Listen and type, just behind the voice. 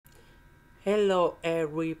Hello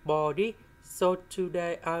everybody, so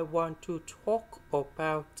today I want to talk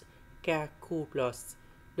about calculus,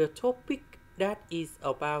 the topic that is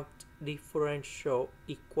about differential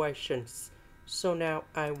equations. So now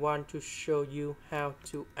I want to show you how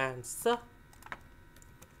to answer.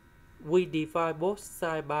 We divide both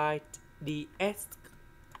sides by dx.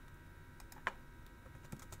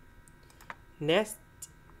 Next,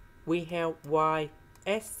 we have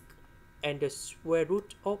ys and the square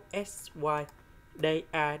root of sy. They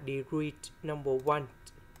are the root number 1.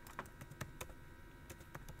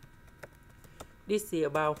 This is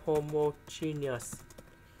about homogeneous.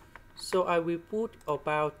 So I will put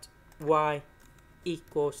about y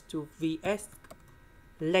equals to vs.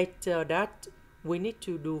 Later that, we need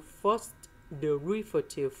to do first the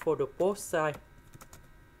derivative for the both sides.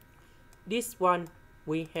 This one,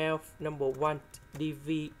 we have number 1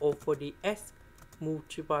 dv over dx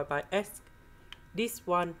multiplied by s. This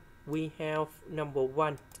one, we have number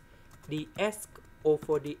 1 dx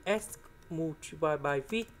over dx multiplied by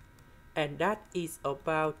v, and that is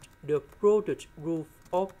about the product rule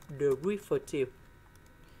of the derivative.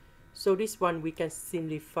 So this one we can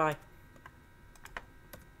simplify.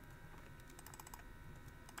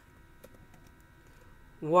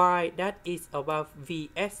 Y that is about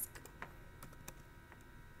vs.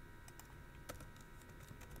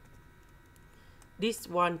 This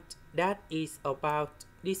one that is about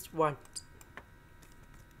this one.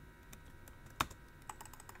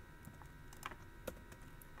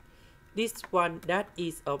 This one that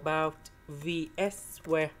is about vs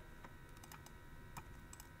square.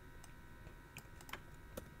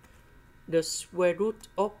 The square root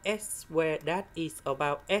of s square that is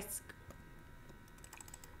about s.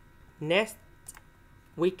 Next,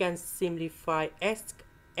 we can simplify s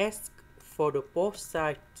for the both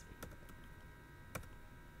sides.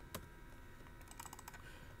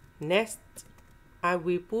 Next, I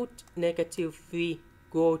will put negative v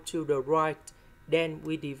go to the right, then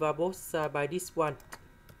we divide both sides by this one.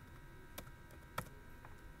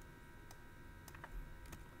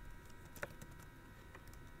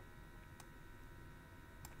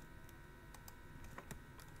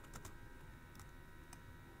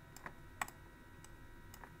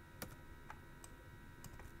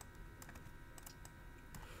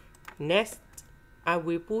 Next, I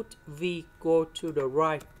will put v go to the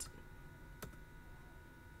right.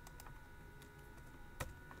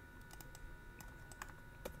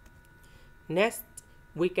 Next,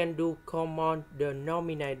 we can do common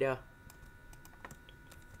denominator.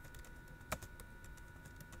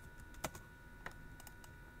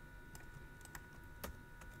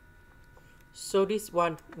 So this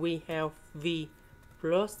one we have v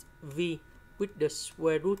plus v with the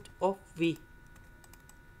square root of v.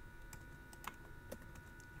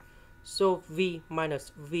 So v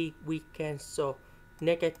minus v we cancel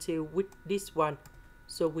negative with this one.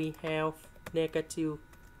 So we have negative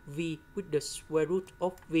v with the square root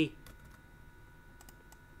of v.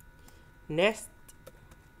 Next,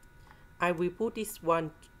 I will put this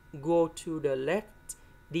one go to the left,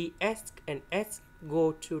 dx and s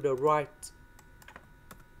go to the right.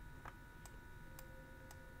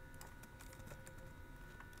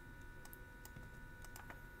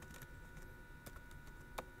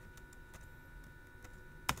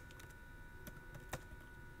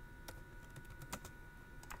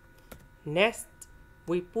 Next,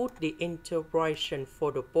 we put the integration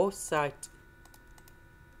for the both sides.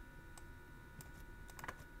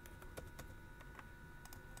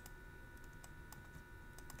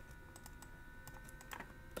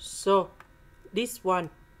 So this one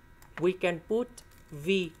we can put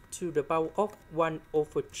v to the power of 1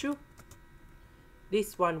 over 2.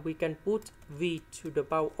 This one we can put v to the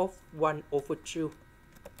power of 1 over 2.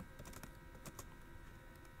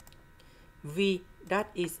 V that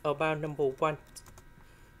is about number 1.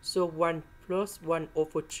 So 1 plus 1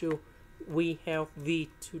 over 2, we have v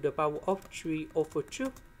to the power of 3 over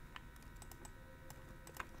 2.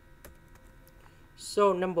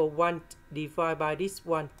 So number 1 divided by this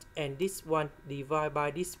one, and this one divided by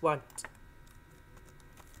this one.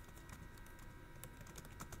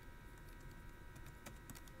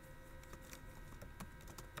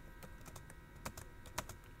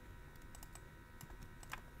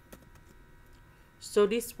 So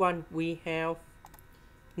this one we have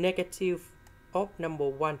negative of number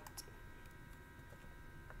 1.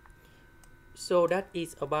 So that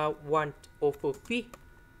is about 1 over v.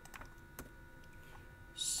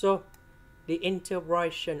 So the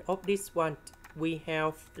integration of this one we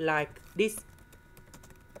have like this.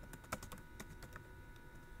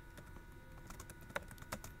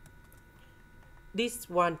 This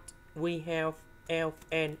one we have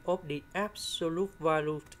Ln of the absolute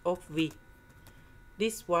value of V.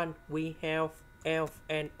 This one we have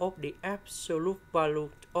Ln of the absolute value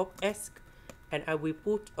of S, and I will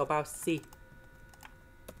put about C.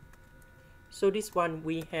 So this one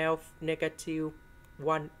we have negative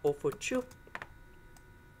 1 over 2.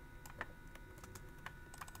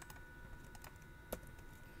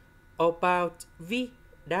 About V,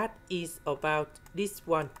 that is about this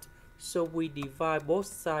one. So we divide both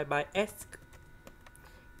sides by S.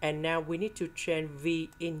 And now we need to change V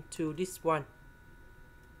into this one.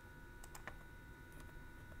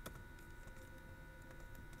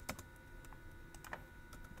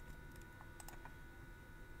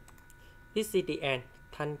 This is the end.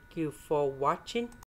 Thank you for watching.